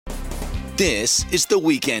This is The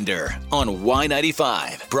Weekender on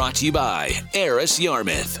Y95, brought to you by Eris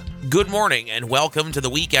Yarmouth. Good morning and welcome to The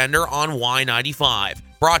Weekender on Y95,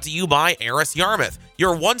 brought to you by Eris Yarmouth,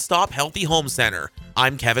 your one-stop healthy home center.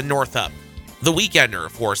 I'm Kevin Northup. The Weekender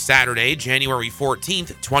for Saturday, January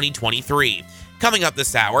 14th, 2023. Coming up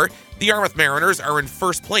this hour, the Yarmouth Mariners are in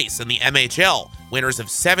first place in the MHL, winners of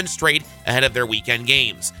 7 straight ahead of their weekend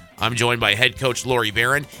games. I'm joined by head coach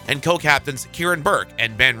Barron and co-captains Kieran Burke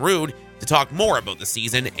and Ben Rood to talk more about the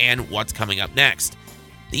season and what's coming up next.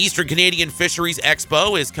 The Eastern Canadian Fisheries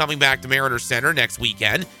Expo is coming back to Mariners Centre next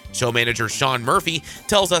weekend. Show manager Sean Murphy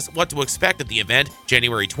tells us what to expect at the event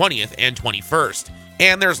January 20th and 21st.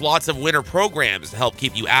 And there's lots of winter programs to help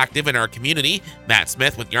keep you active in our community. Matt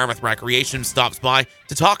Smith with Yarmouth Recreation stops by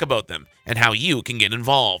to talk about them and how you can get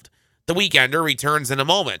involved. The Weekender returns in a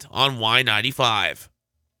moment on Y95.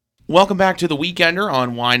 Welcome back to The Weekender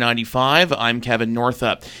on Y95. I'm Kevin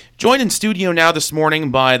Northup. Joined in studio now this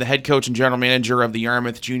morning by the head coach and general manager of the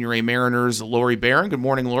Yarmouth Junior A Mariners, Barron. Good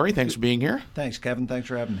morning, Laurie. Thanks for being here. Thanks, Kevin. Thanks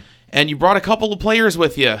for having me. And you brought a couple of players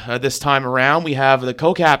with you this time around. We have the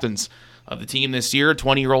co-captains of the team this year,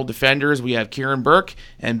 20-year-old defenders. We have Kieran Burke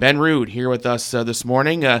and Ben Rood here with us this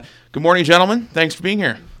morning. Good morning, gentlemen. Thanks for being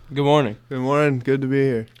here. Good morning. Good morning. Good to be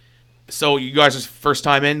here. So you guys are first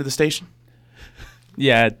time into the station?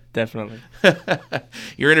 Yeah, definitely.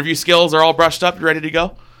 Your interview skills are all brushed up. You ready to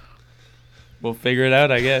go? We'll figure it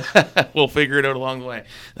out, I guess. We'll figure it out along the way.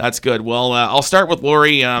 That's good. Well, I'll start with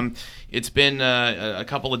Laurie. It's been a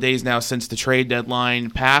couple of days now since the trade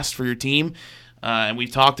deadline passed for your team, and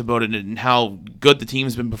we've talked about it and how good the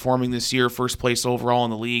team's been performing this year, first place overall in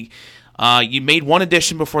the league. You made one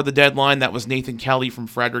addition before the deadline. That was Nathan Kelly from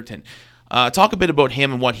Fredericton. Talk a bit about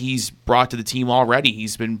him and what he's brought to the team already.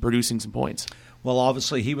 He's been producing some points. Well,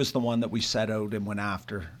 obviously, he was the one that we set out and went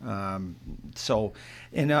after.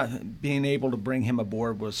 Being able to bring him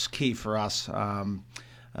aboard was key for us.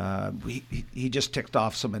 He just ticked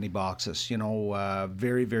off so many boxes.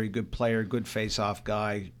 Very, very good player, good face-off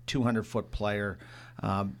guy, 200-foot player,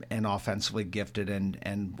 and offensively gifted.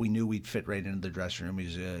 And we knew we'd fit right into the dressing room.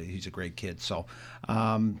 He's a great kid. So,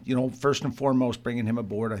 first and foremost, bringing him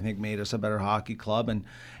aboard, I think, made us a better hockey club.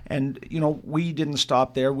 And we didn't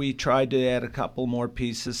stop there. We tried to add a couple more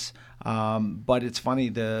pieces. But it's funny,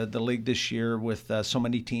 the league this year with so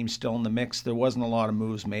many teams still in the mix, there wasn't a lot of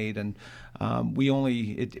moves made, and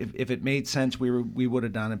if it made sense, we would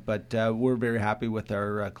have done it. But we're very happy with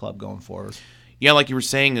our club going forward. Yeah, like you were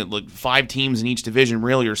saying, that 5 teams in each division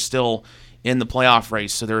really are still in the playoff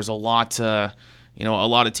race. So there's a lot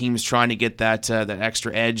of teams trying to get that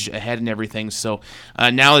extra edge ahead and everything. So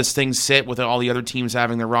now as things sit with all the other teams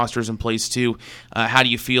having their rosters in place too, how do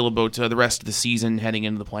you feel about the rest of the season heading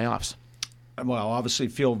into the playoffs? Well, obviously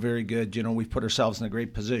feel very good. We've put ourselves in a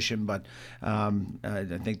great position, but I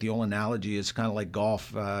think the old analogy is kind of like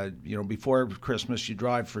golf. Before Christmas you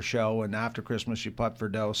drive for show, and after Christmas you putt for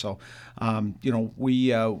dough. So,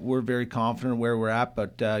 we're very confident where we're at,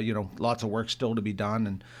 but lots of work still to be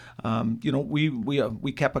done. And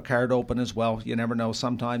we kept a card open as well. You never know.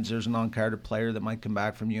 Sometimes there's an uncarded player that might come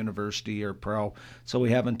back from university or pro. So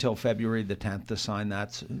we have until February the 10th to sign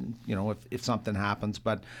that. If something happens,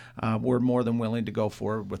 but we're more than willing to go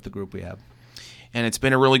forward with the group we have. And it's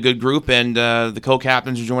been a really good group, and the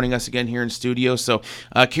co-captains are joining us again here in studio. So,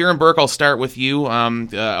 Kieran Burke, I'll start with you.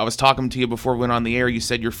 I was talking to you before we went on the air. You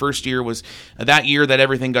said your first year was that year that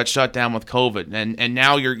everything got shut down with COVID, and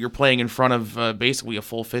now you're playing in front of basically a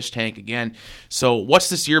full fish tank again. So, what's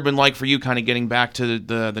this year been like for you, kind of getting back to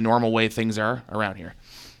the normal way things are around here?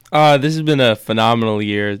 This has been a phenomenal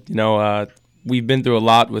year. We've been through a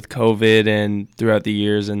lot with COVID and throughout the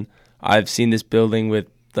years, and I've seen this building with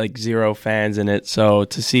 0 fans in it, so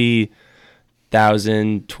to see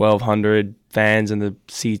 1,000, 1,200 fans in the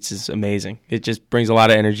seats is amazing. It just brings a lot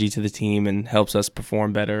of energy to the team and helps us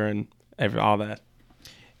perform better and all that.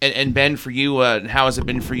 And Ben, for you, how has it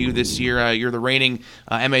been for you this year? You're the reigning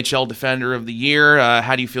MHL Defender of the Year.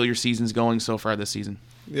 How do you feel your season's going so far this season?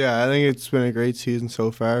 Yeah, I think it's been a great season so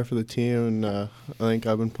far for the team, and I think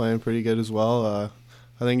I've been playing pretty good as well. I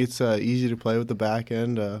think it's easy to play with the back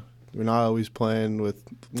end. We're not always playing with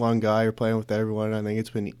one guy or playing with everyone. I think it's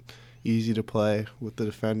been easy to play with the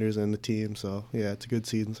defenders and the team. So, yeah, it's a good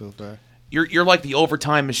season so far. You're like the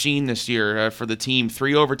overtime machine this year for the team.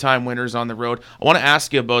 3 overtime winners on the road. I want to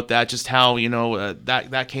ask you about that, just how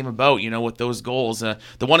that came about. With those goals. The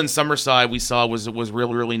one in Summerside we saw was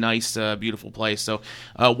really, really nice, beautiful play. So,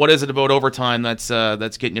 what is it about overtime that's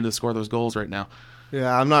getting you to score those goals right now?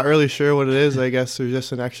 Yeah, I'm not really sure what it is. I guess there's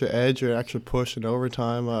just an extra edge or an extra push in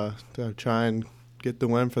overtime to try and get the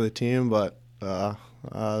win for the team. But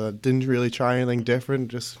Didn't really try anything different,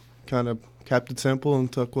 just kind of kept it simple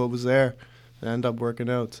and took what was there and ended up working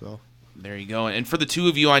out. So. There you go. And for the two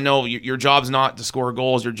of you, I know your job's not to score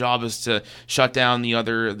goals. Your job is to shut down the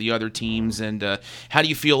other teams. And how do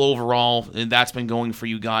you feel overall that's been going for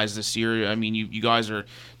you guys this year? I mean, you guys are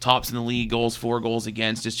tops in the league, goals for, goals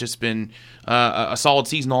against. It's just been a solid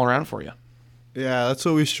season all around for you. Yeah, that's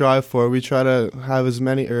what we strive for. We try to have as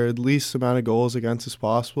many or at least amount of goals against as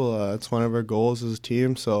possible. It's one of our goals as a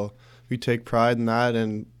team, so we take pride in that.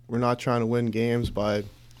 And we're not trying to win games by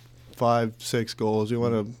 5-6 goals. We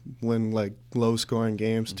want to win like low scoring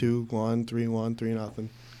games, 2-1, 3-1,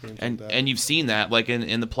 3-0. And you've seen that like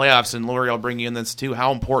in the playoffs. And Laurie, I'll bring you in this too.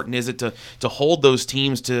 How important is it to hold those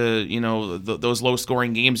teams to those low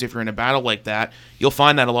scoring games? If you're in a battle like that, you'll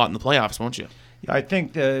find that a lot in the playoffs, won't you? Yeah, I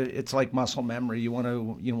think it's like muscle memory. You want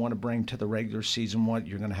to bring to the regular season what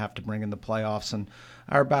you're going to have to bring in the playoffs. And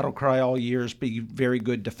our battle cry all year is be very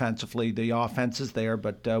good defensively. The offense is there,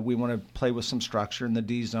 but we want to play with some structure in the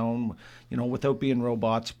D zone, without being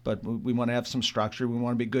robots. But we want to have some structure. We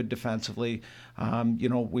want to be good defensively.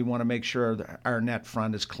 We want to make sure that our net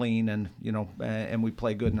front is clean and we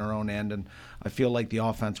play good in our own end. And I feel like the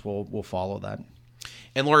offense will follow that.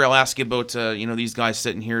 And Laurie, I'll ask you about these guys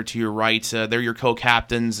sitting here to your right. They're your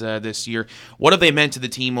co-captains this year. What have they meant to the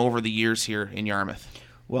team over the years here in Yarmouth?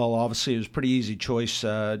 Well, obviously it was a pretty easy choice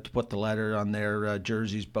to put the letter on their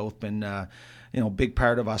jerseys. Both been big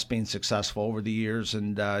part of us being successful over the years,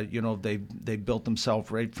 and they built themselves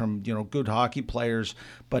right from good hockey players,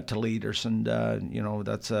 but to leaders, and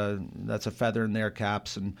that's a feather in their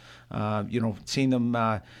caps, and seeing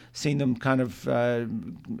them kind of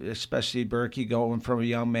especially Berkey going from a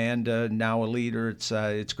young man to now a leader,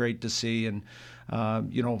 it's great to see, and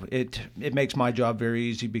it makes my job very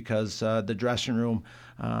easy because the dressing room.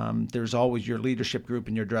 There's always your leadership group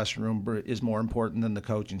in your dressing room is more important than the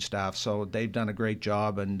coaching staff. So they've done a great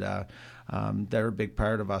job, and they're a big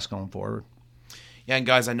part of us going forward. Yeah, and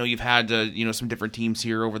guys, I know you've had some different teams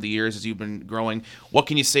here over the years as you've been growing. What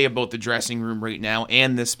can you say about the dressing room right now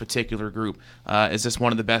and this particular group? Is this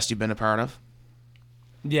one of the best you've been a part of?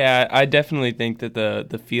 Yeah, I definitely think that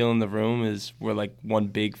the feel in the room is we're like one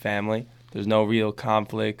big family. There's no real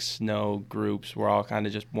conflicts, no groups. We're all kind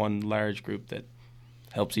of just one large group that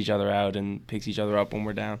helps each other out and picks each other up when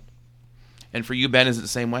we're down. And for you, Ben, is it the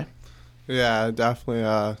same way? Yeah, definitely.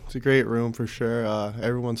 It's a great room for sure.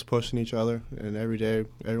 Everyone's pushing each other, and every day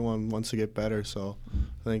everyone wants to get better. So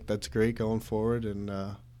I think that's great going forward, and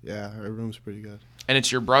our room's pretty good. And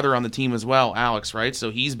it's your brother on the team as well, Alex, right?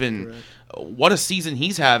 So he's been what a season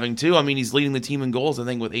he's having, too. I mean, he's leading the team in goals, I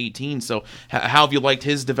think, with 18. So how have you liked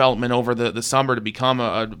his development over the summer to become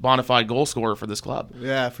a bona fide goal scorer for this club?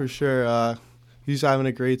 Yeah, for sure. He's having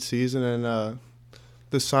a great season, and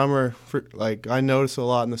the summer, I noticed a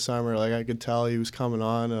lot in the summer. Like I could tell he was coming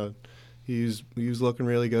on. He was looking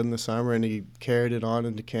really good in the summer, and he carried it on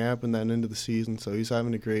into camp and then into the season. So he's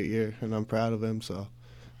having a great year, and I'm proud of him. So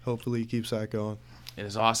hopefully he keeps that going. It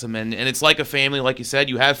is awesome, and it's like a family. Like you said,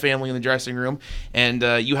 you have family in the dressing room, and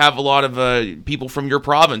you have a lot of people from your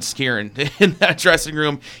province, Kieran, in that dressing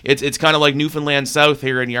room. It's kind of like Newfoundland South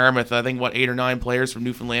here in Yarmouth. I think, 8 or 9 players from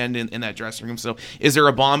Newfoundland in that dressing room. So is there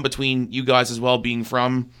a bond between you guys as well, being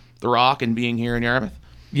from the Rock and being here in Yarmouth?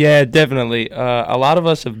 Yeah, definitely. A lot of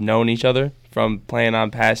us have known each other from playing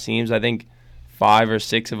on past teams. I think 5 or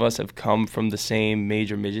 6 of us have come from the same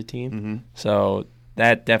major midget team. Mm-hmm. So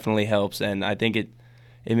that definitely helps, and I think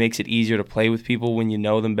it makes it easier to play with people when you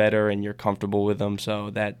know them better and you're comfortable with them.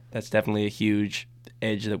 So that's definitely a huge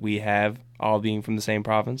edge that we have, all being from the same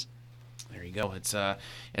province. There you go. It's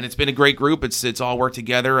it's been a great group. It's all worked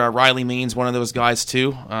together. Riley Main's one of those guys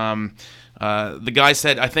too. The guy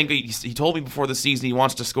said, I think he told me before the season he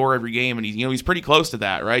wants to score every game, and he's pretty close to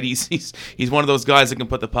that, right? He's one of those guys that can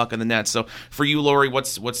put the puck in the net. So for you, Laurie,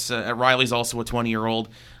 what's Riley's also a 20-year-old.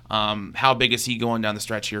 How big is he going down the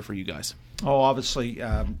stretch here for you guys? Oh, obviously,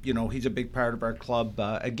 he's a big part of our club.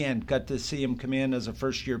 Again, got to see him come in as a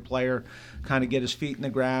first-year player, kind of get his feet in the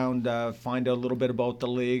ground, find out a little bit about the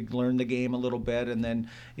league, learn the game a little bit, and then,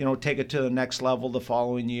 take it to the next level the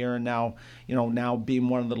following year. And now being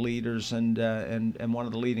one of the leaders and one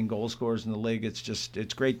of the leading goal scorers in the league,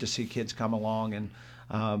 it's great to see kids come along and.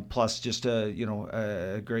 Plus, just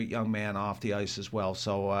a great young man off the ice as well.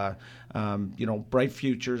 So, bright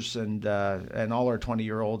futures, and all our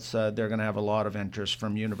 20-year-olds, they're going to have a lot of interest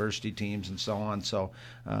from university teams and so on. So,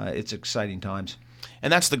 it's exciting times.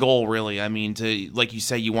 And that's the goal, really. I mean, to like you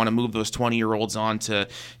say, you want to move those 20-year-olds on to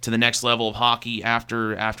the next level of hockey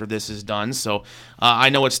after this is done. So I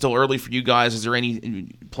know it's still early for you guys. Is there any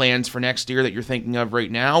plans for next year that you're thinking of right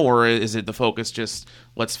now, or is it the focus just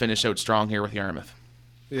let's finish out strong here with Yarmouth?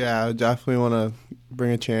 Yeah, I definitely want to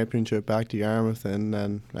bring a championship back to Yarmouth, and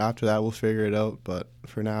then after that we'll figure it out. But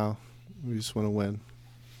for now, we just want to win.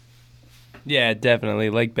 Yeah, definitely.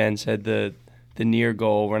 Like Ben said, the near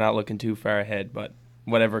goal, we're not looking too far ahead, but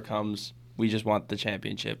whatever comes, we just want the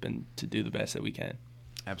championship and to do the best that we can.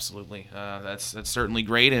 Absolutely. That's certainly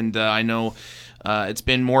great, and I know it's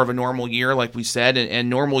been more of a normal year, like we said, and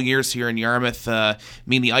normal years here in Yarmouth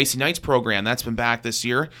mean the Icy Nights program. That's been back this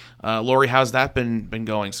year. Laurie, how's that been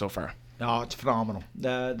going so far? Oh, it's phenomenal.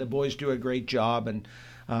 The boys do a great job, and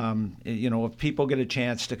if people get a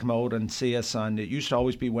chance to come out and see us it used to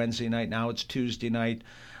always be Wednesday night, now it's Tuesday night.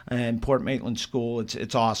 And Port Maitland School,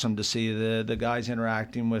 it's awesome to see the guys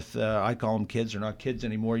interacting with, I call them kids, they're not kids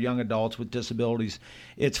anymore, young adults with disabilities.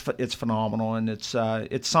 It's phenomenal, and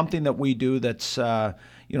it's something that we do that's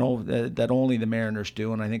that only the Mariners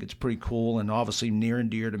do, and I think it's pretty cool, and obviously near and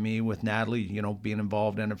dear to me with Natalie, being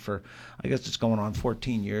involved in it for, I guess it's going on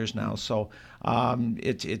 14 years now. So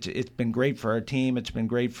it's been great for our team, it's been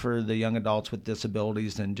great for the young adults with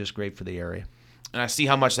disabilities, and just great for the area. And I see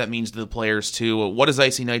how much that means to the players, too. What does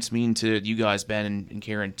Icy Nights mean to you guys, Ben and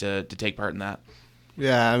Kieran, to take part in that?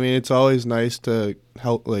 Yeah, I mean, it's always nice to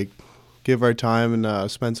help, give our time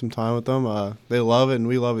and spend some time with them. They love it, and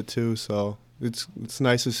we love it, too. So it's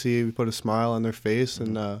nice to see we put a smile on their face,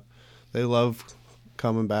 and they love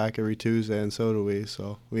coming back every Tuesday, and so do we.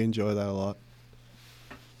 So we enjoy that a lot.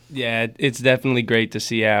 Yeah, it's definitely great to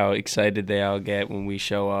see how excited they all get when we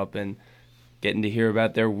show up, and getting to hear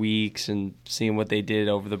about their weeks and seeing what they did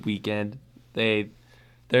over the weekend.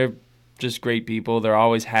 They're just great people. They're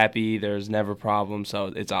always happy. There's never problems,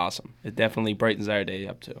 so it's awesome. It definitely brightens our day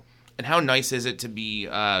up too. And how nice is it to be,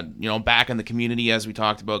 back in the community? As we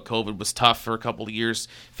talked about, COVID was tough for a couple of years.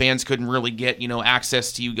 Fans couldn't really get,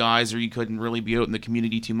 access to you guys, or you couldn't really be out in the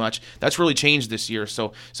community too much. That's really changed this year.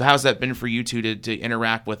 So how's that been for you two to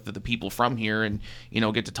interact with the people from here and,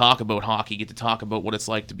 get to talk about hockey, get to talk about what it's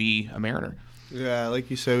like to be a Mariner? Yeah, like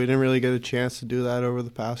you said, we didn't really get a chance to do that over the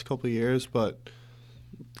past couple of years, but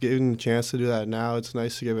getting a chance to do that now, it's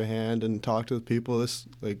nice to give a hand and talk to the people.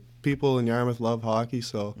 People in Yarmouth love hockey,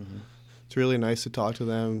 so it's really nice to talk to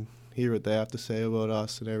them, hear what they have to say about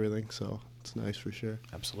us and everything, so it's nice for sure.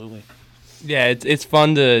 Absolutely. Yeah, it's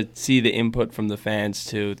fun to see the input from the fans,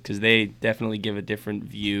 too, because they definitely give a different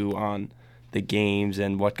view on the games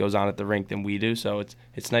and what goes on at the rink than we do, so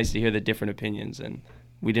it's nice to hear the different opinions, and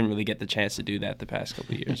we didn't really get the chance to do that the past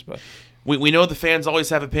couple of years. But we know the fans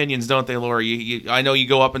always have opinions, don't they, Laurie? I know you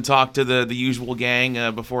go up and talk to the usual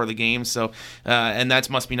gang before the game, so and that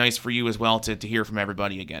must be nice for you as well to hear from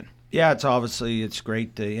everybody again. Yeah, it's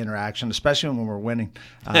great, the interaction, especially when we're winning.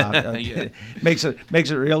 It makes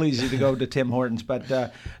it real easy to go to Tim Hortons.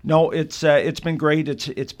 But no, it's been great.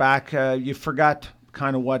 It's back. You forgot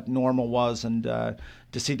kind of what normal was, and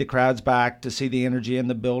to see the crowds back, to see the energy in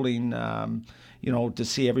the building. To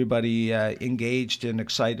see everybody engaged and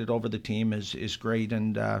excited over the team is great.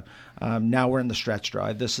 And now we're in the stretch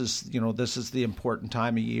drive. This is the important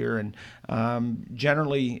time of year. And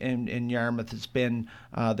generally in Yarmouth, it's been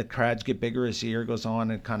the crowds get bigger as the year goes on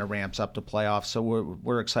and kind of ramps up to playoffs. So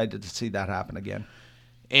we're excited to see that happen again.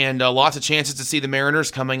 And lots of chances to see the Mariners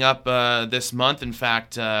coming up this month. In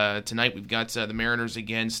fact, tonight we've got the Mariners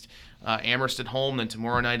against Amherst at home, then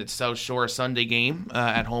tomorrow night at South Shore, a Sunday game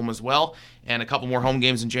at home as well, and a couple more home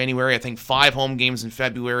games in January. I think 5 home games in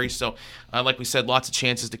February. So, like we said, lots of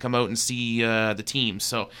chances to come out and see the team.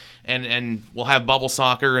 So, and we'll have bubble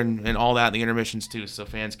soccer and all that in the intermissions too, so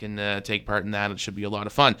fans can take part in that. It should be a lot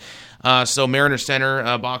of fun. So, Mariner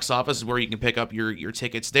Center box office is where you can pick up your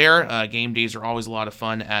tickets there. Game days are always a lot of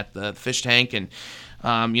fun at the Fish Tank, and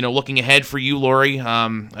looking ahead for you, Laurie,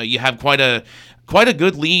 you have quite a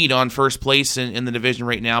good lead on first place in the division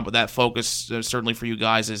right now, but that focus certainly for you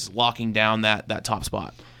guys is locking down that top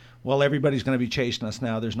spot. Well, everybody's going to be chasing us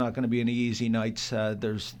now. There's not going to be any easy nights.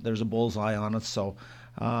 There's a bullseye on us. So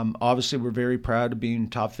obviously we're very proud of being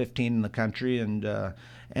top 15 in the country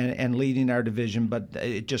and leading our division, but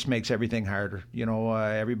it just makes everything harder.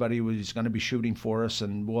 Everybody was going to be shooting for us,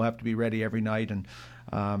 and we'll have to be ready every night. And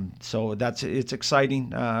so it's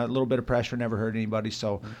exciting. A little bit of pressure never hurt anybody.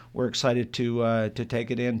 So we're excited to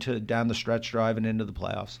take it down the stretch drive and into the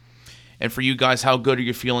playoffs. And for you guys, how good are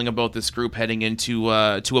you feeling about this group heading into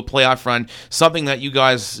to a playoff run? Something that you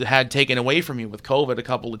guys had taken away from you with COVID a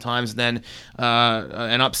couple of times, then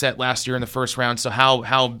an upset last year in the first round. So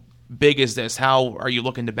how big is this? How are you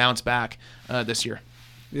looking to bounce back this year?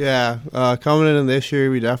 Yeah, coming in this year,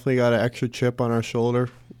 we definitely got an extra chip on our shoulder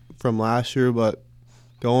from last year, but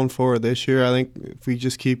going forward this year, I think if we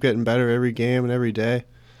just keep getting better every game and every day,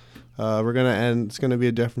 we're going to end. It's going to be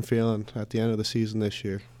a different feeling at the end of the season this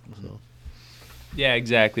year. So. Yeah,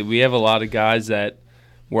 exactly. We have a lot of guys that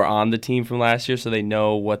were on the team from last year, so they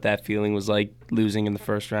know what that feeling was like losing in the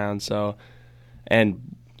first round. So,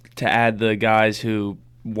 and to add the guys who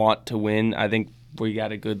want to win, I think we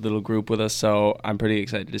got a good little group with us, so I'm pretty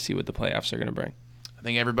excited to see what the playoffs are going to bring. I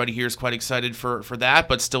think everybody here is quite excited for that,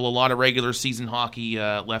 but still a lot of regular season hockey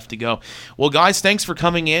left to go. Well, guys, thanks for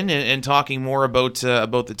coming in and talking more about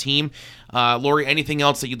the team. Laurie, anything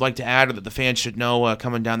else that you'd like to add or that the fans should know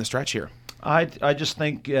coming down the stretch here? I just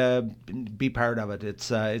think be part of it. It's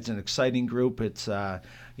an exciting group. It's I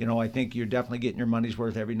think you're definitely getting your money's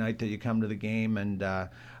worth every night that you come to the game, and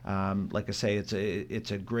like I say,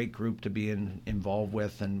 it's a great group to be involved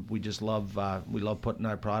with, and we just love putting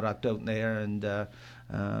our product out there, and we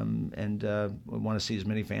want to see as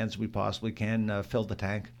many fans as we possibly can fill the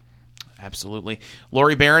tank. Absolutely.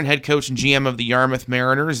 Laurie Barron, head coach and GM of the Yarmouth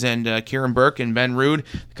Mariners, and Kieran Burke and Ben Rude,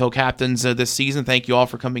 the co-captains this season. Thank you all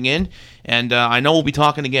for coming in. And I know we'll be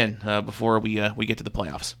talking again before we get to the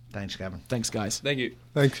playoffs. Thanks, Kevin. Thanks, guys. Thank you.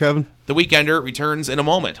 Thanks, Kevin. The Weekender returns in a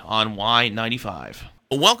moment on Y95.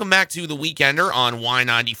 Welcome back to The Weekender on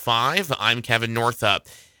Y95. I'm Kevin Northup.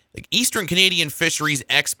 The Eastern Canadian Fisheries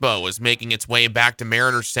Expo is making its way back to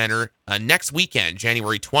Mariners Centre next weekend,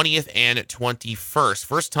 January 20th and 21st.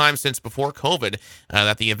 First time since before COVID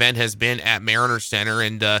that the event has been at Mariners Centre.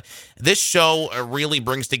 And this show really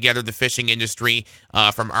brings together the fishing industry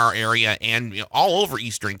from our area and all over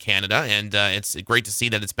Eastern Canada. And it's great to see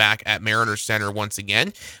that it's back at Mariners Centre once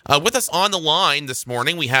again. With us on the line this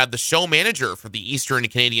morning, we have the show manager for the Eastern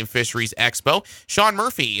Canadian Fisheries Expo, Sean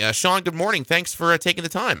Murphy. Sean, good morning. Thanks for taking the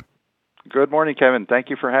time. Good morning, Kevin.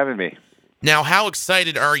 Thank you for having me. Now, how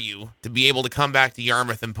excited are you to be able to come back to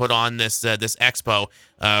Yarmouth and put on this expo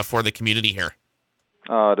for the community here?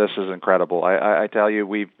 Oh, this is incredible. I tell you,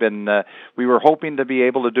 we were hoping to be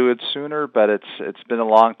able to do it sooner, but it's been a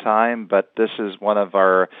long time. But this is one of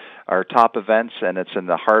our top events, and it's in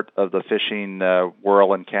the heart of the fishing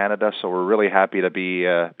world in Canada. So we're really happy to be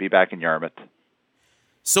back in Yarmouth.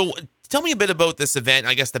 So tell me a bit about this event,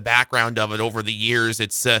 I guess the background of it over the years.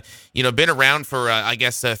 It's been around for,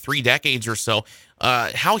 3 decades or so.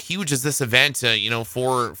 How huge is this event,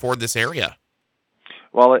 for this area?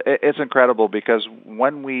 Well, it's incredible because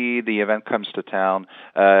when the event comes to town,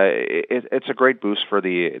 it's a great boost for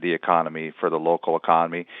the economy, for the local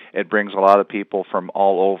economy. It brings a lot of people from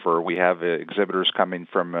all over. We have exhibitors coming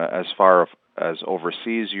from as far as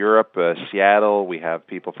overseas, Europe, Seattle. We have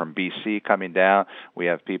people from BC coming down. We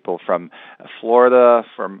have people from Florida,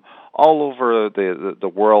 from all over the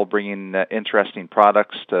world, bringing interesting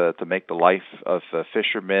products to make the life of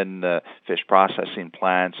fishermen, fish processing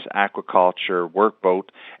plants, aquaculture, workboat,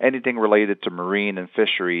 anything related to marine and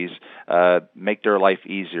fisheries, make their life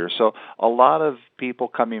easier. So a lot of people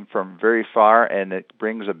coming from very far, and it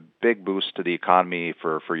brings a big boost to the economy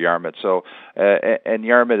for Yarmouth. So and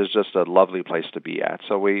Yarmouth is just a lovely place to be at.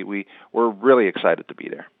 So we're really excited to be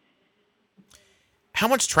there. How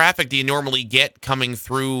much traffic do you normally get coming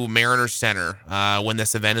through Mariners Centre when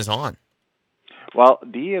this event is on? Well,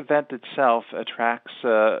 the event itself attracts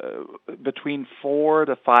between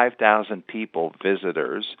 4,000 to 5,000 people,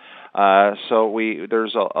 visitors. So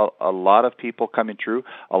there's a lot of people coming through.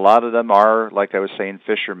 A lot of them are, like I was saying,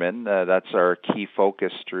 fishermen. That's our key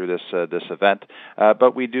focus through this event.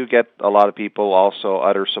 But we do get a lot of people, also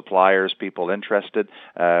other suppliers, people interested.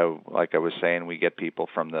 Like I was saying, we get people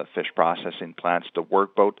from the fish processing plants, the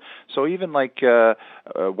workboat. So even like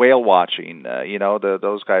whale watching,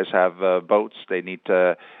 those guys have boats. They need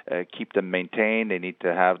to keep them maintained. They need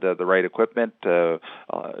to have the right equipment.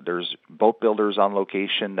 There's boat builders on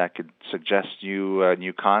location that could suggest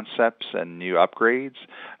new concepts and new upgrades.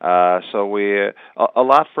 So a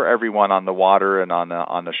lot for everyone on the water and on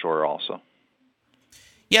the shore also.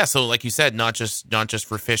 Yeah, so like you said, not just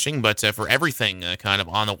for fishing, but for everything kind of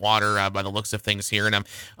on the water by the looks of things here. And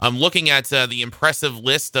I'm looking at the impressive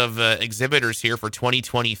list of exhibitors here for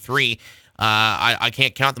 2023. I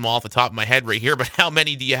can't count them all off the top of my head right here, but how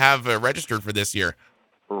many do you have registered for this year?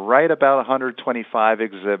 Right about 125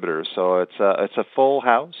 exhibitors, so it's a full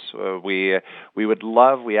house. We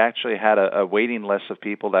actually had a waiting list of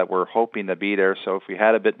people that were hoping to be there. So if we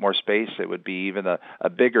had a bit more space, it would be even a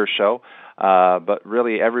bigger show. But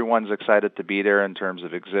really, everyone's excited to be there in terms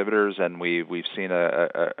of exhibitors, and we've seen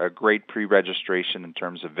a great pre-registration in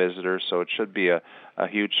terms of visitors. So it should be a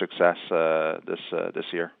huge success this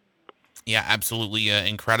year. Yeah, absolutely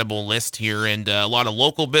incredible list here, and a lot of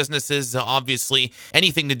local businesses, obviously,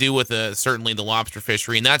 anything to do with certainly the lobster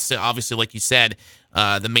fishery, and that's obviously, like you said,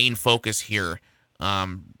 the main focus here.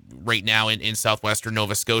 Right now in southwestern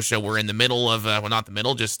Nova Scotia, we're in the middle of, well, not the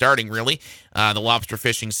middle, just starting really, the lobster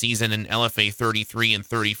fishing season in LFA 33 and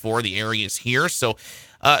 34. The area is here. So,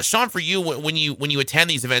 Sean, for you, when you attend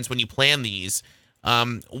these events, when you plan these,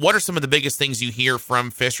 what are some of the biggest things you hear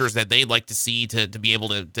from fishers that they'd like to see to be able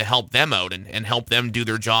to help them out and help them do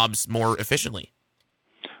their jobs more efficiently?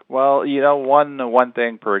 Well, one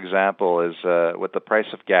thing, for example, is with the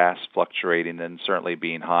price of gas fluctuating and certainly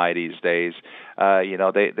being high these days,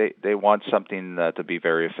 they want something to be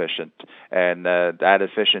very efficient, and that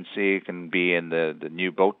efficiency can be in the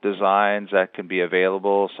new boat designs that can be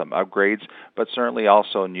available, some upgrades, but certainly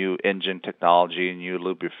also new engine technology, new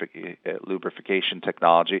lubrication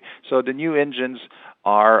technology. So the new engines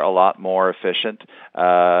are a lot more efficient.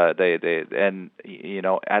 At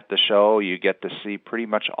the show you get to see pretty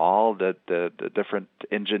much all the different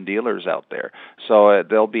engine dealers out there. So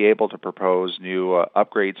they'll be able to propose new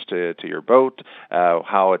upgrades to your boat,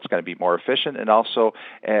 how it's going to be more efficient and also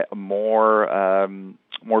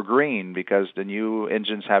more green, because the new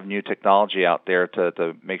engines have new technology out there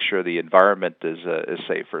to make sure the environment is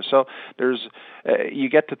safer. So you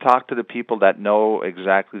get to talk to the people that know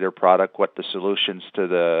exactly their product, what the solutions to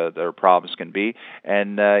their problems can be,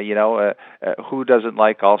 and who doesn't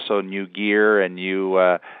like also new gear and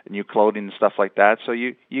new clothing and stuff like that. So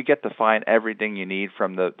you get to find everything you need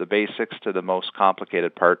from the basics to the most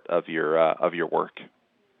complicated part of your work.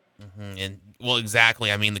 Mm-hmm. And well,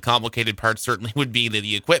 exactly. I mean, the complicated part certainly would be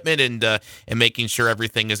the equipment and making sure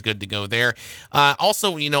everything is good to go there.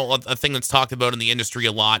 Also, a thing that's talked about in the industry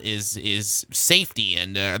a lot is safety,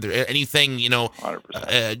 and anything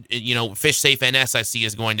 100%. Fish Safe NS I see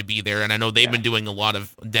is going to be there, and I know they've been doing a lot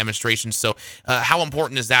of demonstrations. So, how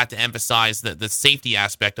important is that to emphasize the safety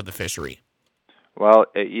aspect of the fishery? Well,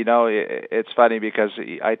 it's funny because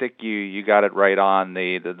I think you got it right on.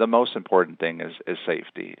 The most important thing is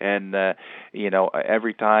safety, and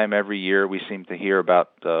every year we seem to hear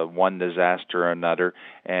about one disaster or another,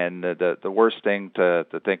 and the worst thing to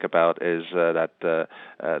think about is that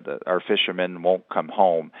our fishermen won't come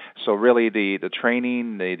home. So really, the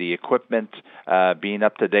training, the equipment, being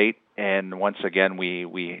up to date. And once again,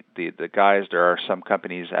 the guys, there are some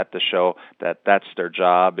companies at the show that's their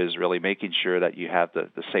job, is really making sure that you have the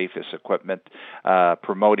safest equipment,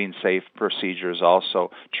 promoting safe procedures, also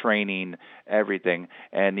training, everything.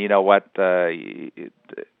 And you know what? In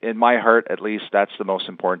my heart, at least, that's the most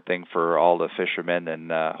important thing for all the fishermen. And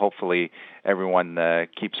hopefully everyone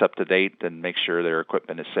keeps up to date and makes sure their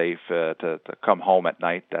equipment is safe to come home at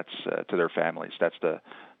night. That's to their families. That's the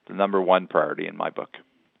number one priority in my book.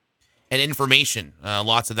 And information.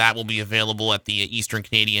 Lots of that will be available at the Eastern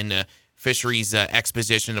Canadian Fisheries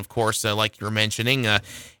Exposition, of course, like you were mentioning.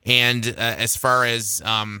 And as far as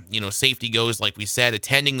safety goes, like we said,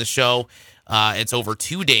 attending the show, it's over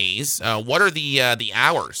 2 days. What are the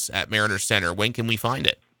hours at Mariner Centre? When can we find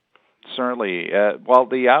it? Certainly. Well,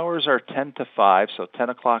 the hours are 10 to 5, so 10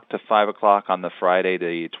 o'clock to 5 o'clock on the Friday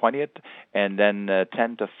the 20th, and then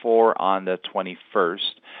 10 to 4 on the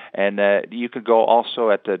 21st. And you could go also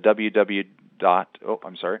at the www.ecfx.ca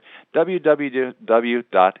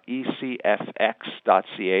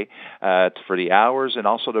for the hours, and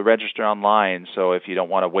also to register online. So if you don't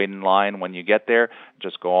want to wait in line when you get there,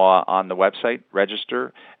 just go on the website,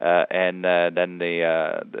 register, and then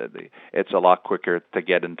it's a lot quicker to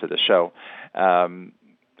get into the show.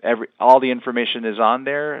 All the information is on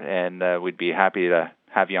there, and we'd be happy to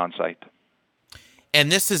have you on site. And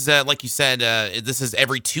this is, like you said, this is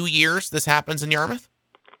every 2 years this happens in Yarmouth?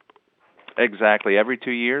 Exactly. Every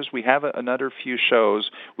 2 years. We have another few shows.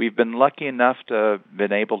 We've been lucky enough to have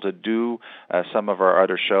been able to do some of our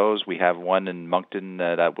other shows. We have one in Moncton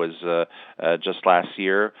that was just last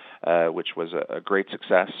year, which was a great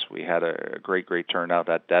success. We had a great turnout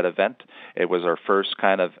at that event. It was our first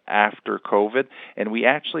kind of after COVID, and we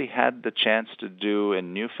actually had the chance to do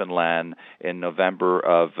in Newfoundland in November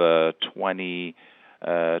of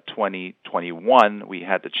 2021, we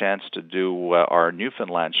had the chance to do our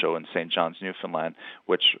Newfoundland show in St. John's, Newfoundland,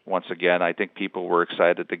 which, once again, I think people were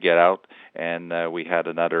excited to get out, and we had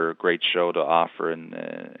another great show to offer in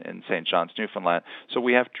St. John's, Newfoundland. So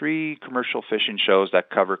we have 3 commercial fishing shows that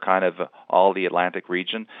cover kind of all the Atlantic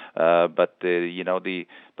region, but the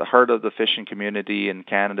heart of the fishing community in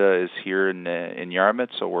Canada is here in Yarmouth,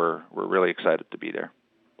 so we're really excited to be there.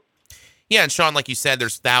 Yeah, and Sean, like you said,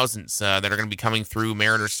 there's thousands that are going to be coming through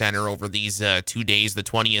Mariner Centre over these 2 days, the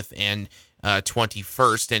 20th and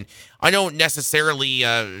 21st. And I don't necessarily,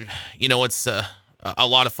 it's a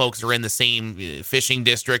lot of folks are in the same fishing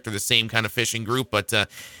district or the same kind of fishing group, but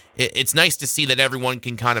it's nice to see that everyone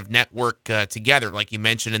can kind of network together, like you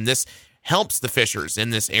mentioned, and this helps the fishers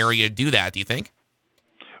in this area do that, do you think?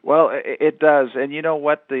 Well, it does. And you know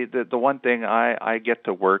what? The one thing, I get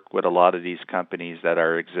to work with a lot of these companies that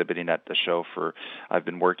are exhibiting at the show. I've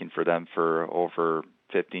been working for them for over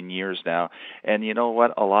 15 years now. And you know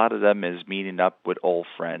what? A lot of them is meeting up with old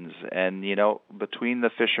friends. And, between the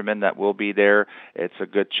fishermen that will be there, it's a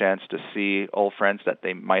good chance to see old friends that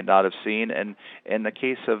they might not have seen. And in the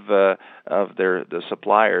case of the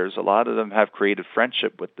suppliers, a lot of them have created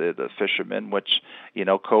friendship with the fishermen, which,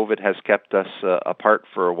 COVID has kept us apart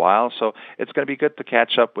for a while. So it's going to be good to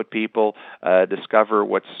catch up with people, discover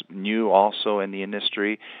what's new also in the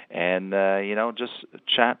industry, and, just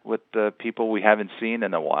chat with the people we haven't seen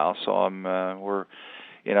in a while. So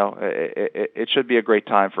it should be a great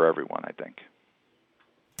time for everyone, I think.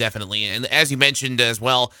 Definitely. And as you mentioned as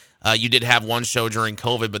well, you did have one show during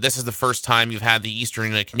COVID, but this is the first time you've had the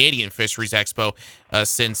Eastern Canadian Fisheries Expo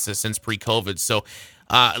since pre-COVID. So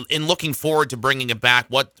in looking forward to bringing it back,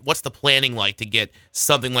 what's the planning like to get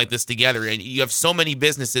something like this together? And you have so many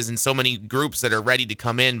businesses and so many groups that are ready to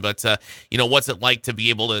come in, but what's it like to be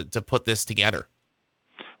able to put this together?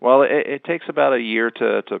 Well, it takes about a year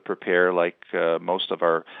to prepare, like most of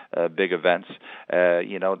our big events.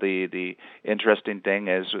 The interesting thing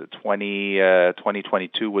is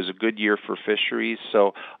 2022 was a good year for fisheries,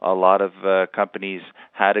 so a lot of companies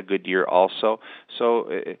had a good year also. So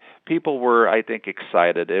people were, I think,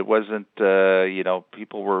 excited. It wasn't,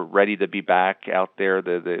 people were ready to be back out there.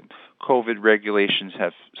 The COVID regulations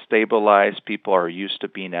have stabilized. People are used to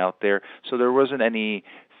being out there. So there wasn't any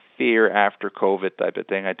fear after COVID type of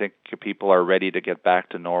thing. I think people are ready to get back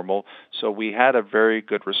to normal. So we had a very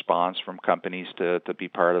good response from companies to be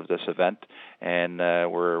part of this event, and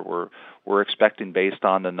we're expecting, based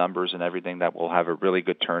on the numbers and everything, that we'll have a really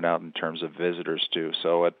good turnout in terms of visitors too.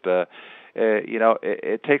 So it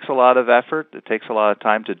takes a lot of effort. It takes a lot of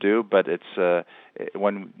time to do, but it's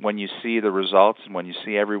when you see the results and when you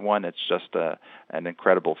see everyone, it's just an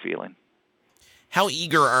incredible feeling. How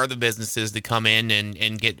eager are the businesses to come in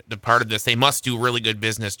and get a part of this? They must do really good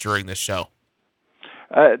business during this show.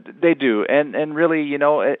 They do, and really,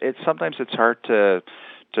 sometimes it's hard to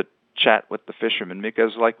chat with the fishermen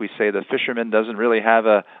because, like we say, the fisherman doesn't really have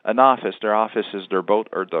an office. Their office is their boat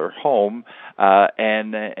or their home,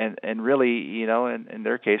 and really, in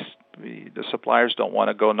their case, the suppliers don't want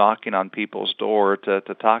to go knocking on people's door to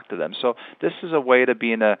talk to them. So this is a way to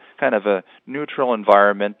be in a kind of a neutral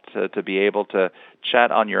environment to be able to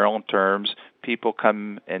chat on your own terms. People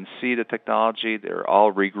come and see the technology. They're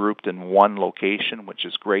all regrouped in one location, which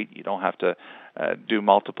is great. You don't have to do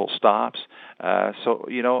multiple stops. So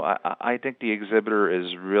I think the exhibitor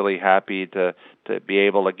is really happy to be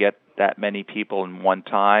able to get that many people in one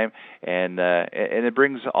time, and it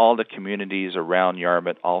brings all the communities around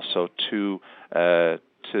Yarmouth also to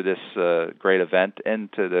this great event and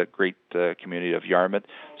to the great community of Yarmouth.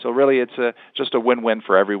 So really, it's just a win-win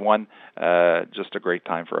for everyone. Just a great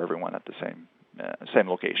time for everyone at the same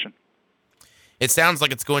location. It sounds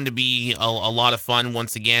like it's going to be a lot of fun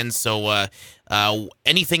once again. So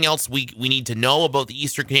anything else we need to know about the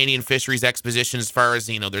Eastern Canadian Fisheries Exposition as far as,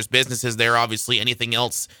 there's businesses there, obviously. Anything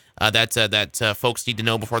else that folks need to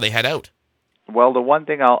know before they head out? Well, the one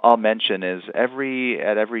thing I'll mention is at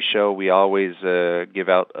every show we always give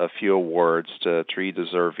out a few awards to three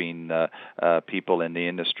deserving people in the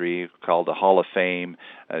industry called the Hall of Fame,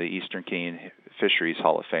 the Eastern Canadian Fisheries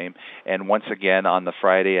Hall of Fame. And once again, on the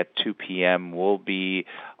Friday at 2 p.m., we'll be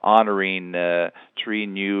honoring three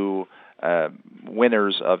new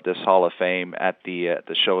winners of this Hall of Fame at the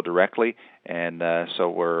show directly. And so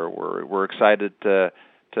we're excited to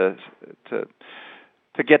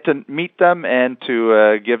get to meet them and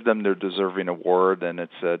to give them their deserving award. And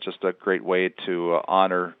it's just a great way to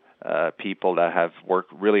honor people that have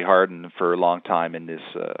worked really hard and for a long time in this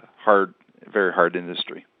very hard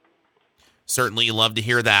industry. Certainly love to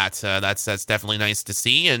hear that. That's definitely nice to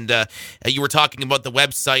see. And you were talking about the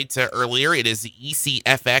website earlier. It is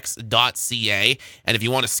ecfx.ca. And if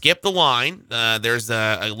you want to skip the line, there's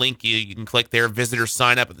a link you can click there, visitor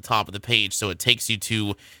sign up at the top of the page. So it takes you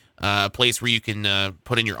to a place where you can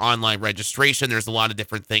put in your online registration. There's a lot of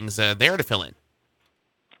different things there to fill in.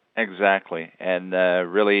 Exactly, and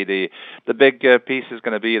really the big piece is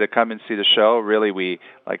going to be to come and see the show. Really, we,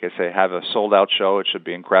 like I say, have a sold-out show. It should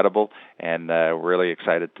be incredible, and we're really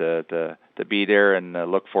excited to be there and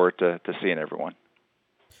look forward to seeing everyone.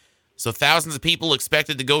 So thousands of people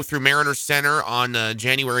expected to go through Mariner Center on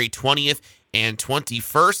January 20th and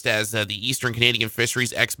 21st as the Eastern Canadian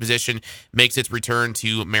Fisheries Exposition makes its return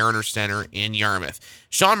to Mariner Center in Yarmouth.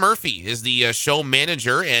 Sean Murphy is the show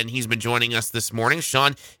manager, and he's been joining us this morning.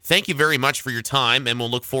 Sean, thank you very much for your time, and we'll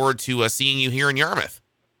look forward to seeing you here in Yarmouth.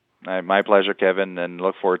 My pleasure, Kevin, and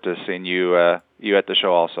look forward to seeing you at the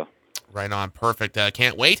show also. Right on. Perfect.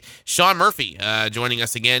 Can't wait. Sean Murphy joining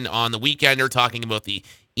us again on The Weekender, talking about the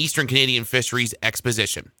Eastern Canadian Fisheries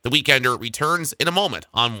Exposition. The Weekender returns in a moment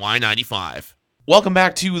on Y95. Welcome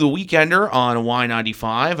back to The Weekender on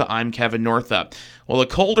Y95. I'm Kevin Northup. Well, the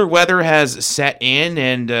colder weather has set in,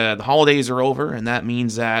 and the holidays are over, and that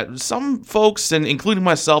means that some folks, and including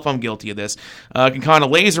myself, I'm guilty of this, can kind of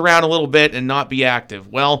laze around a little bit and not be active.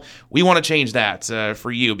 Well, we want to change that for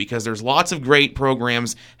you, because there's lots of great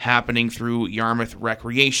programs happening through Yarmouth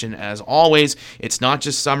Recreation. As always, it's not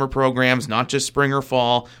just summer programs, not just spring or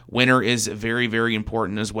fall. Winter is very, very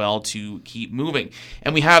important as well to keep moving.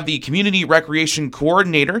 And we have the Community Recreation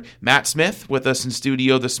Coordinator, Matt Smith, with us in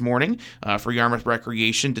studio this morning for Yarmouth Recreation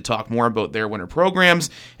to talk more about their winter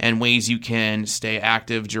programs and ways you can stay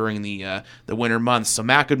active during the winter months. So,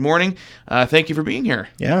 Matt, good morning. Thank you for being here.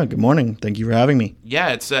 Yeah, good morning. Thank you for having me. Yeah,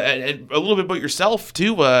 it's a little bit about yourself,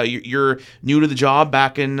 too. You're new to the job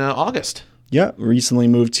back in August. Yeah, recently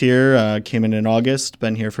moved here, came in August,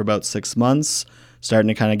 been here for about 6 months, starting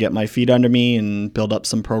to kind of get my feet under me and build up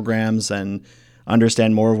some programs and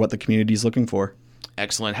understand more of what the community is looking for.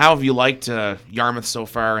 Excellent. How have you liked Yarmouth so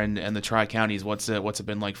far and the Tri-Counties? What's it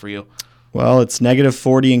been like for you? Well, it's negative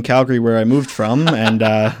 40 in Calgary where I moved from, and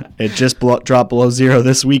it just dropped below zero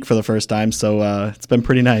this week for the first time, so it's been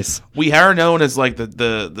pretty nice. We are known as like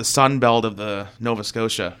the Sun Belt of the Nova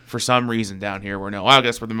Scotia for some reason down here. I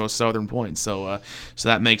guess we're the most southern point, so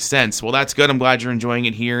that makes sense. Well, that's good. I'm glad you're enjoying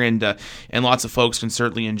it here, and lots of folks can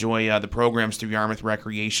certainly enjoy the programs through Yarmouth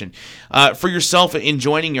Recreation. For yourself, in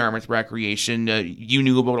joining Yarmouth Recreation, you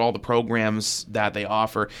knew about all the programs that they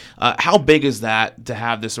offer. How big is that to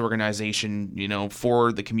have this organization,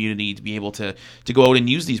 for the community to be able to go out and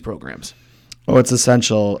use these programs? Oh, it's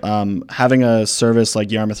essential. Having a service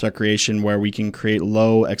like Yarmouth Recreation where we can create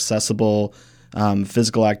low, accessible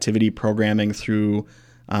physical activity programming through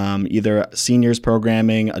either seniors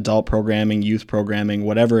programming, adult programming, youth programming,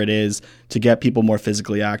 whatever it is, to get people more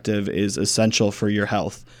physically active is essential for your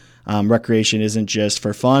health. Recreation isn't just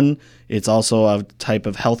for fun. It's also a type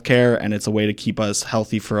of healthcare, and it's a way to keep us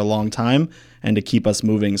healthy for a long time and to keep us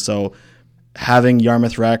moving. So having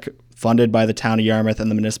Yarmouth Rec funded by the town of Yarmouth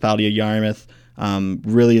and the municipality of Yarmouth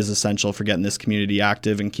really is essential for getting this community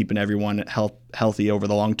active and keeping everyone healthy over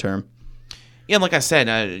the long term. Yeah, and like I said,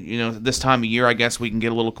 this time of year, I guess we can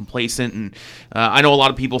get a little complacent, and I know a lot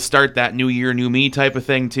of people start that new year, new me type of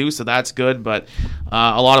thing too, so that's good, but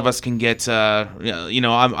a lot of us can get,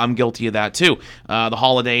 I'm guilty of that too. The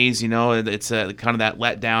holidays, it's kind of that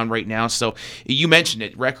letdown right now, so you mentioned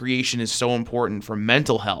it, recreation is so important for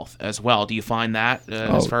mental health as well. Do you find that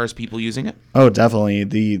as far as people using it? Oh, definitely.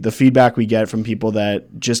 The feedback we get from people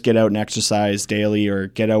that just get out and exercise daily or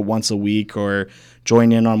get out once a week or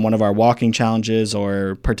join in on one of our walking challenges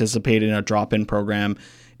or participate in a drop-in program,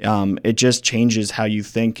 it just changes how you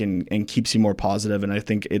think and keeps you more positive. And I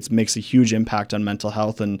think it makes a huge impact on mental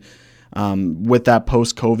health. And with that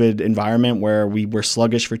post-COVID environment where we were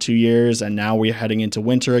sluggish for 2 years and now we're heading into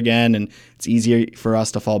winter again, and it's easier for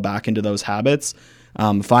us to fall back into those habits,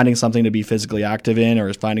 finding something to be physically active in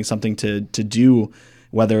or finding something to do,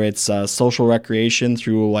 whether it's social recreation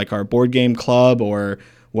through like our board game club or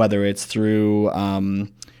whether it's through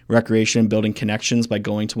recreation, building connections by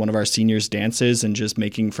going to one of our seniors' dances and just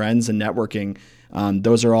making friends and networking.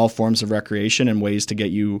 Those are all forms of recreation and ways to get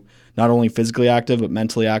you not only physically active, but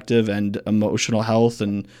mentally active and emotional health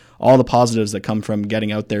and all the positives that come from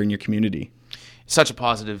getting out there in your community. Such a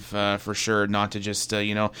positive for sure, not to just,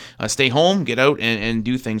 stay home, get out and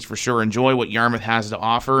do things for sure. Enjoy what Yarmouth has to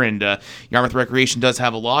offer, and Yarmouth Recreation does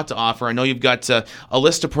have a lot to offer. I know you've got a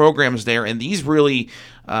list of programs there, and these really,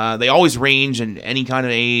 they always range in any kind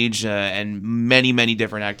of age and many, many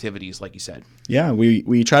different activities, like you said. Yeah,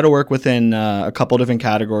 we try to work within a couple different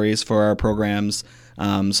categories for our programs.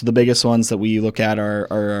 So the biggest ones that we look at are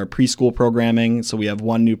our preschool programming. So we have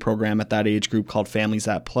one new program at that age group called Families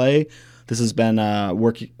at Play. This has been a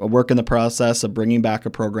work in the process of bringing back a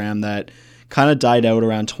program that kind of died out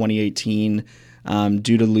around 2018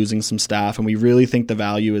 due to losing some staff, and we really think the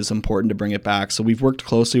value is important to bring it back. So we've worked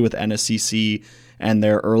closely with NSCC and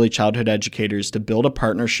their early childhood educators to build a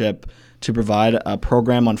partnership to provide a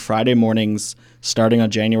program on Friday mornings starting on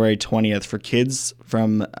January 20th for kids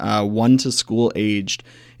from 1 to school aged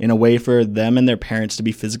in a way for them and their parents to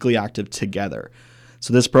be physically active together.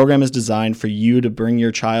 So this program is designed for you to bring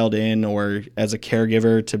your child in, or as a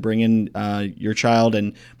caregiver to bring in your child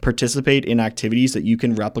and participate in activities that you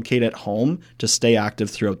can replicate at home to stay active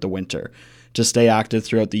throughout the winter, to stay active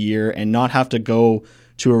throughout the year and not have to go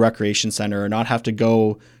to a recreation center or not have to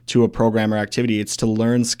go to a program or activity. It's to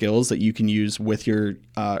learn skills that you can use with your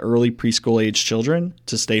early preschool age children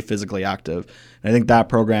to stay physically active. And I think that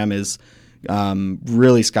program is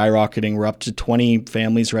really skyrocketing. We're up to 20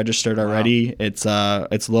 families registered already. Wow.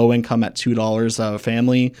 It's low income at $2 a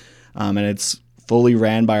family, and it's fully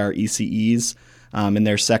ran by our ECEs in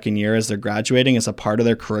their second year as they're graduating. It's a part of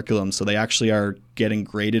their curriculum, so they actually are getting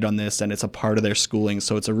graded on this, and it's a part of their schooling.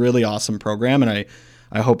 So it's a really awesome program, and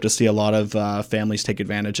I hope to see a lot of families take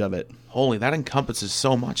advantage of it. Holy, that encompasses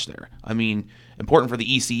so much there. I mean, important for the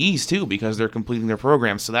ECEs too, because they're completing their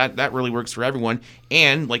programs. So that really works for everyone.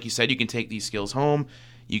 And like you said, you can take these skills home,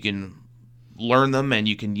 you can learn them, and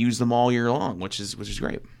you can use them all year long, which is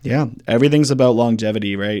great. Yeah, everything's about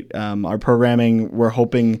longevity, right? Our programming, we're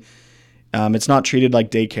hoping it's not treated like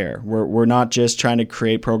daycare. We're not just trying to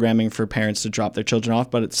create programming for parents to drop their children off,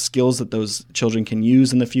 but it's skills that those children can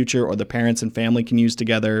use in the future, or the parents and family can use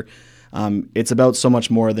together. It's about so much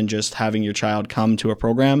more than just having your child come to a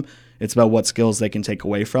program. It's about what skills they can take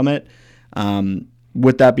away from it.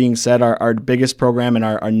 With that being said, our biggest program and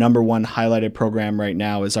our number one highlighted program right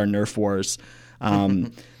now is our Nerf Wars.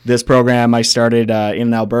 This program I started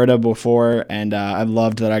in Alberta before, and I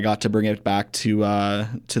loved that I got to bring it back to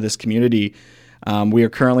this community. We are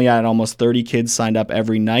currently at almost 30 kids signed up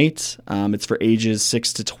every night. It's for ages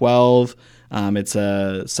 6 to 12. It's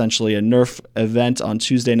essentially a Nerf event on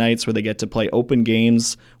Tuesday nights where they get to play open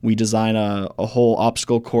games. We design a whole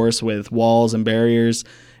obstacle course with walls and barriers,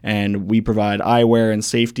 and we provide eyewear and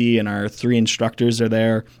safety, and our 3 instructors are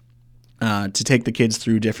there to take the kids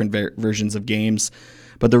through different versions of games.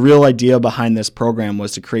 But the real idea behind this program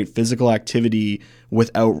was to create physical activity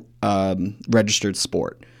without registered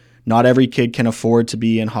sport. Not every kid can afford to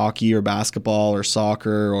be in hockey or basketball or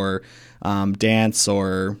soccer or dance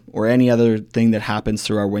or any other thing that happens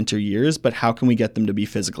through our winter years, but how can we get them to be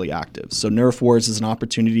physically active? So Nerf Wars is an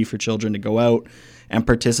opportunity for children to go out and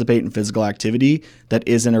participate in physical activity that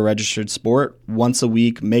isn't a registered sport once a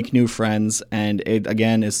week, make new friends, and it,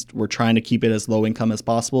 again, we're trying to keep it as low income as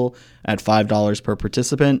possible at $5 per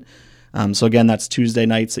participant. So again, that's Tuesday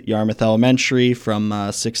nights at Yarmouth Elementary from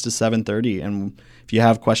 6 to 7:30. And if you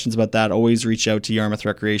have questions about that, always reach out to Yarmouth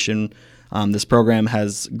Recreation. This program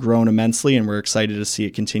has grown immensely, and we're excited to see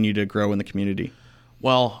it continue to grow in the community.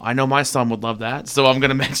 Well, I know my son would love that, so I'm going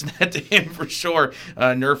to mention that to him for sure.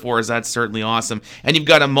 Nerf Wars, that's certainly awesome. And you've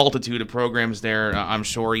got a multitude of programs there, I'm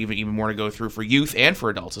sure, even more to go through for youth and for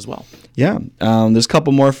adults as well. Yeah, there's a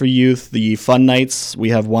couple more for youth. The fun nights, we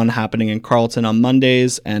have one happening in Carleton on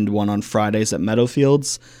Mondays and one on Fridays at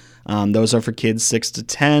Meadowfields. Those are for kids 6 to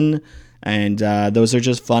 10. And those are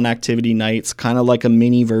just fun activity nights, kind of like a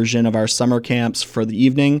mini version of our summer camps for the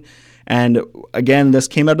evening. And again, this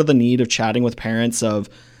came out of the need of chatting with parents of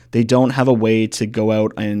they don't have a way to go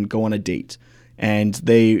out and go on a date. And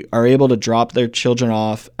they are able to drop their children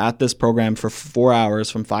off at this program for 4 hours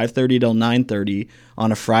from 5:30 till 9:30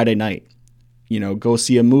 on a Friday night. You know, go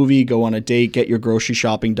see a movie, go on a date, get your grocery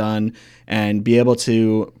shopping done, and be able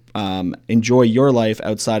to enjoy your life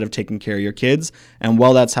outside of taking care of your kids. And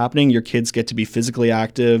while that's happening, your kids get to be physically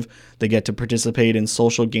active. They get to participate in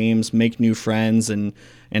social games, make new friends, and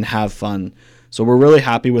have fun. So we're really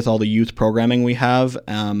happy with all the youth programming we have.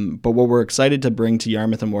 But what we're excited to bring to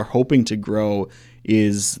Yarmouth and we're hoping to grow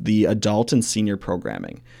is the adult and senior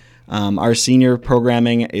programming. Our senior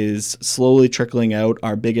programming is slowly trickling out.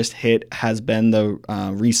 Our biggest hit has been the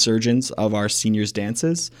resurgence of our seniors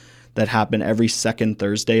dances that happen every second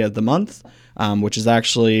Thursday of the month, which is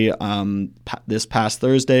actually this past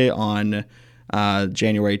Thursday on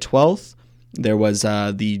January 12th. There was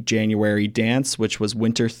the January dance, which was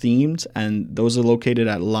winter themed, and those are located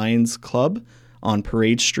at Lions Club on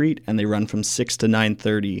Parade Street, and they run from 6 to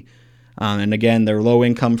 9:30. And again, they're low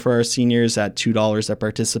income for our seniors at $2 a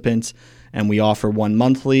participant, and we offer one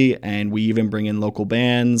monthly, and we even bring in local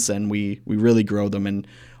bands, and we really grow them. And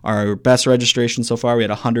our best registration so far, we had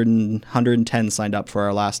 110 signed up for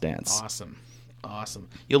our last dance. Awesome.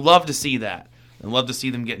 You'll love to see that. I'd love to see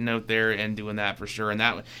them getting out there and doing that for sure.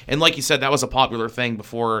 And like you said, that was a popular thing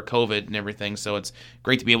before COVID and everything, so it's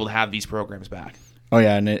great to be able to have these programs back. Oh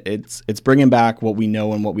yeah, and it's bringing back what we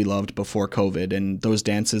know and what we loved before COVID, and those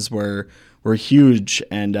dances were huge.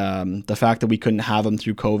 And the fact that we couldn't have them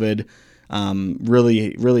through COVID,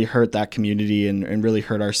 really hurt that community and really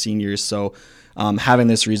hurt our seniors. So having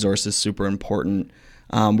this resource is super important.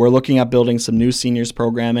 We're looking at building some new seniors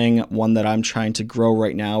programming. One that I'm trying to grow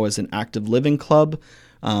right now is an active living club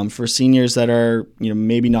for seniors that are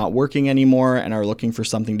maybe not working anymore and are looking for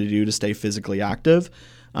something to do to stay physically active.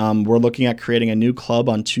 We're looking at creating a new club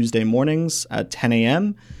on Tuesday mornings at 10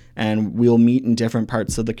 a.m. and we'll meet in different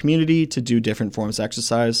parts of the community to do different forms of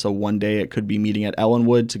exercise. So one day it could be meeting at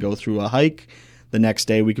Ellenwood to go through a hike. The next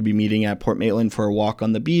day we could be meeting at Port Maitland for a walk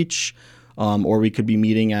on the beach. Or we could be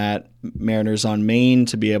meeting at Mariners on Main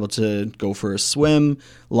to be able to go for a swim.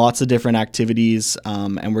 Lots of different activities.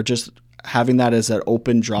 And we're just having that as an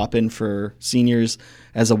open drop-in for seniors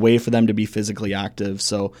as a way for them to be physically active.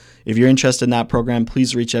 So if you're interested in that program,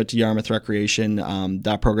 please reach out to Yarmouth Recreation.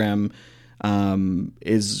 That program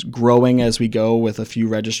is growing as we go with a few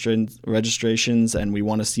registrations, and we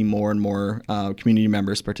want to see more and more community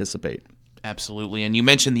members participate. Absolutely. And you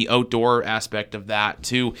mentioned the outdoor aspect of that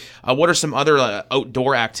too. What are some other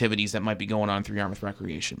outdoor activities that might be going on through Yarmouth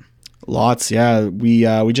Recreation? Lots, yeah.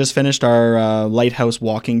 We just finished our Lighthouse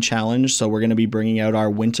Walking Challenge, so we're going to be bringing out our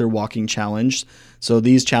Winter Walking Challenge. So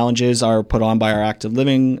these challenges are put on by our Active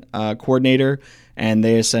Living coordinator, and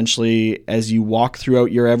they essentially, as you walk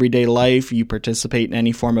throughout your everyday life, you participate in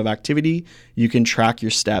any form of activity, you can track your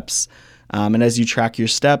steps. And as you track your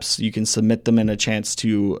steps, you can submit them in a chance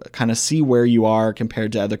to kind of see where you are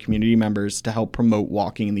compared to other community members to help promote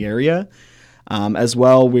walking in the area. As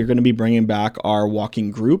well, we're going to be bringing back our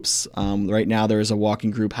walking groups. Right now, there is a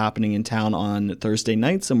walking group happening in town on Thursday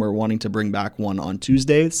nights, and we're wanting to bring back one on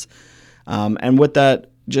Tuesdays. And with that,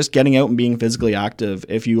 just getting out and being physically active.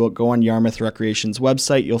 If you go on Yarmouth Recreation's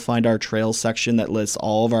website, you'll find our trails section that lists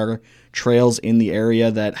all of our trails in the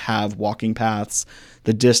area that have walking paths,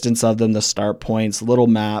 the distance of them, the start points, little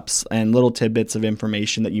maps, and little tidbits of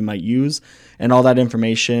information that you might use. And all that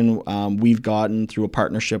information we've gotten through a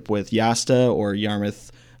partnership with YASTA or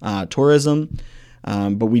Yarmouth Tourism.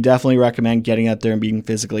 But we definitely recommend getting out there and being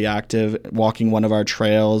physically active, walking one of our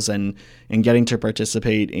trails, and getting to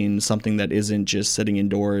participate in something that isn't just sitting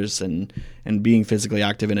indoors and being physically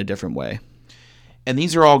active in a different way. And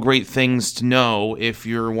these are all great things to know if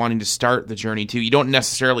you're wanting to start the journey too. You don't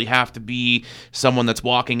necessarily have to be someone that's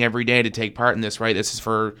walking every day to take part in this, right? This is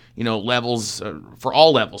for, levels, for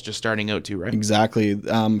all levels, just starting out too, right? Exactly.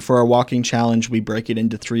 For our walking challenge, we break it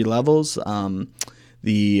into 3 levels.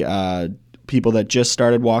 The people that just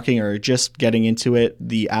started walking or just getting into it,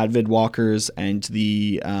 the avid walkers, and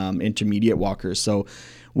the intermediate walkers. So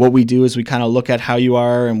what we do is we kind of look at how you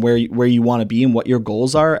are and where you want to be and what your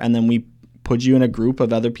goals are, and then we put you in a group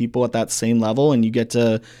of other people at that same level, and you get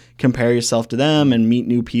to compare yourself to them and meet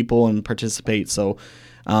new people and participate. So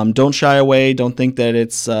don't shy away. Don't think that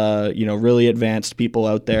it's really advanced people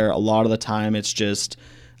out there. A lot of the time it's just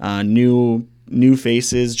new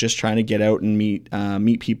faces just trying to get out and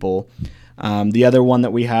meet people. The other one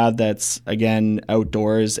that we have that's, again,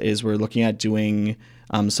 outdoors is we're looking at doing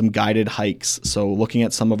some guided hikes. So looking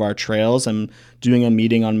at some of our trails and doing a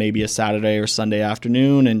meeting on maybe a Saturday or Sunday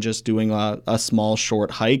afternoon and just doing a small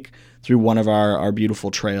short hike through one of our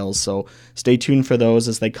beautiful trails. So stay tuned for those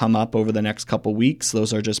as they come up over the next couple weeks.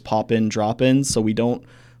 Those are just pop-in, drop-ins, so we don't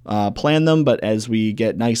plan them, but as we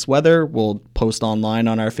get nice weather, we'll post online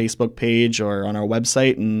on our Facebook page or on our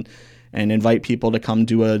website and invite people to come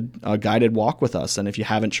do a guided walk with us. And if you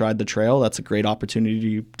haven't tried the trail, that's a great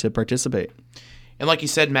opportunity to participate. And like you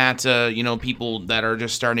said, Matt, people that are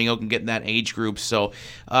just starting out and getting that age group. So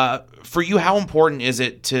for you, how important is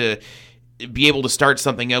it to be able to start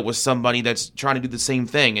something out with somebody that's trying to do the same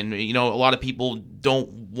thing? And, a lot of people don't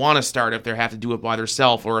want to start if they have to do it by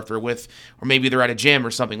themselves, or if they're or maybe they're at a gym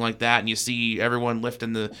or something like that, and you see everyone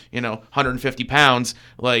lifting the, 150 pounds,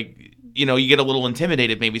 you get a little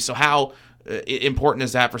intimidated maybe. So how important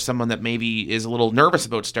is that for someone that maybe is a little nervous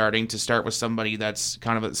about starting to start with somebody that's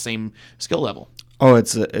kind of at the same skill level? Oh,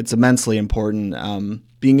 it's immensely important.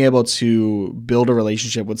 Being able to build a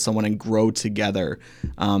relationship with someone and grow together.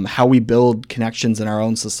 How we build connections in our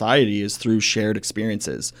own society is through shared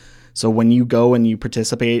experiences. So when you go and you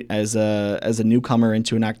participate as a newcomer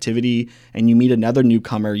into an activity and you meet another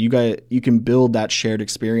newcomer, you can build that shared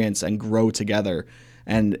experience and grow together.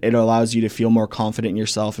 And it allows you to feel more confident in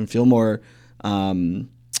yourself and feel more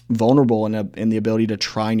vulnerable in the ability to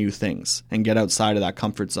try new things and get outside of that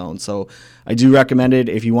comfort zone. So I do recommend it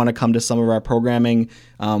if you want to come to some of our programming.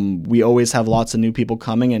 We always have lots of new people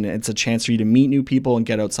coming, and it's a chance for you to meet new people and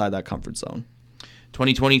get outside that comfort zone.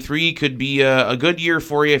 2023 could be a good year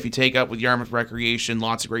for you if you take up with Yarmouth Recreation.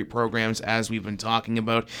 Lots of great programs, as we've been talking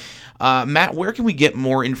about. Matt, where can we get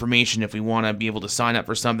more information if we want to be able to sign up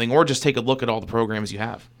for something or just take a look at all the programs you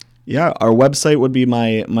have? Yeah, our website would be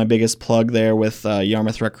my biggest plug there with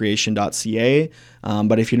yarmouthrecreation.ca.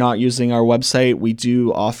 But if you're not using our website, we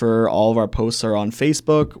do offer all of our posts are on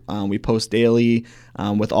Facebook. We post daily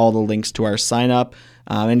with all the links to our sign up.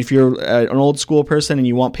 And if you're an old school person and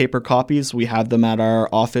you want paper copies, we have them at our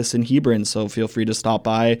office in Hebron. So feel free to stop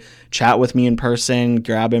by, chat with me in person,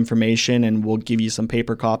 grab information, and we'll give you some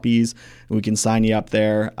paper copies. And we can sign you up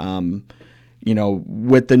there.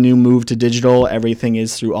 With the new move to digital, everything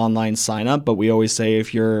is through online sign up. But we always say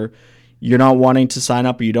if you're not wanting to sign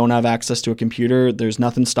up or you don't have access to a computer, there's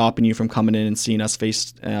nothing stopping you from coming in and seeing us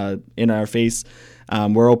in our face.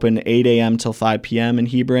 We're open 8 a.m. till 5 p.m. in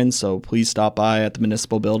Hebron, so please stop by at the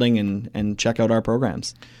municipal building and check out our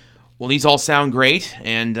programs. Well, these all sound great,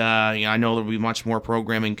 and I know there'll be much more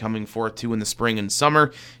programming coming forth too in the spring and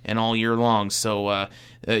summer and all year long. So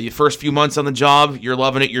your first few months on the job, you're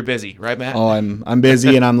loving it. You're busy, right, Matt? Oh, I'm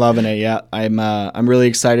busy and I'm loving it. Yeah, I'm really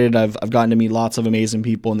excited. I've gotten to meet lots of amazing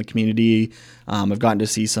people in the community. I've gotten to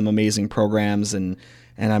see some amazing programs, and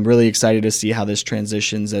I'm really excited to see how this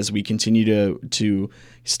transitions as we continue to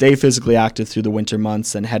stay physically active through the winter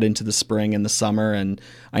months and head into the spring and the summer. And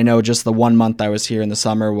I know just the 1 month I was here in the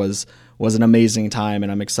summer was an amazing time,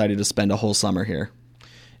 and I'm excited to spend a whole summer here.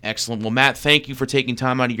 Excellent. Well, Matt, thank you for taking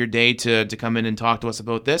time out of your day to come in and talk to us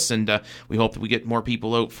about this, and we hope that we get more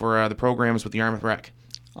people out for the programs with the Yarmouth Rec.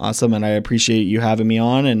 Awesome, and I appreciate you having me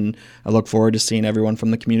on, and I look forward to seeing everyone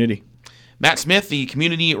from the community. Matt Smith, the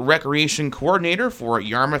Community Recreation Coordinator for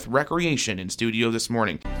Yarmouth Recreation, in studio this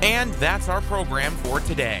morning. And that's our program for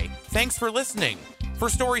today. Thanks for listening. For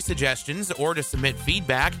story suggestions or to submit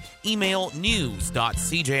feedback, email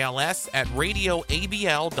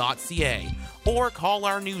news.cjls@radioabl.ca or call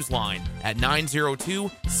our newsline at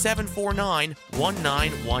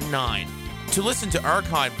 902-749-1919. To listen to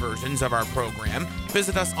archived versions of our program,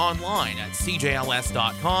 visit us online at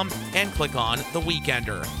cjls.com and click on The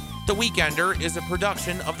Weekender. The Weekender is a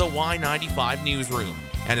production of the Y95 Newsroom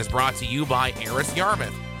and is brought to you by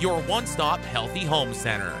Yarmouth, your one-stop healthy home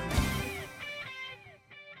center.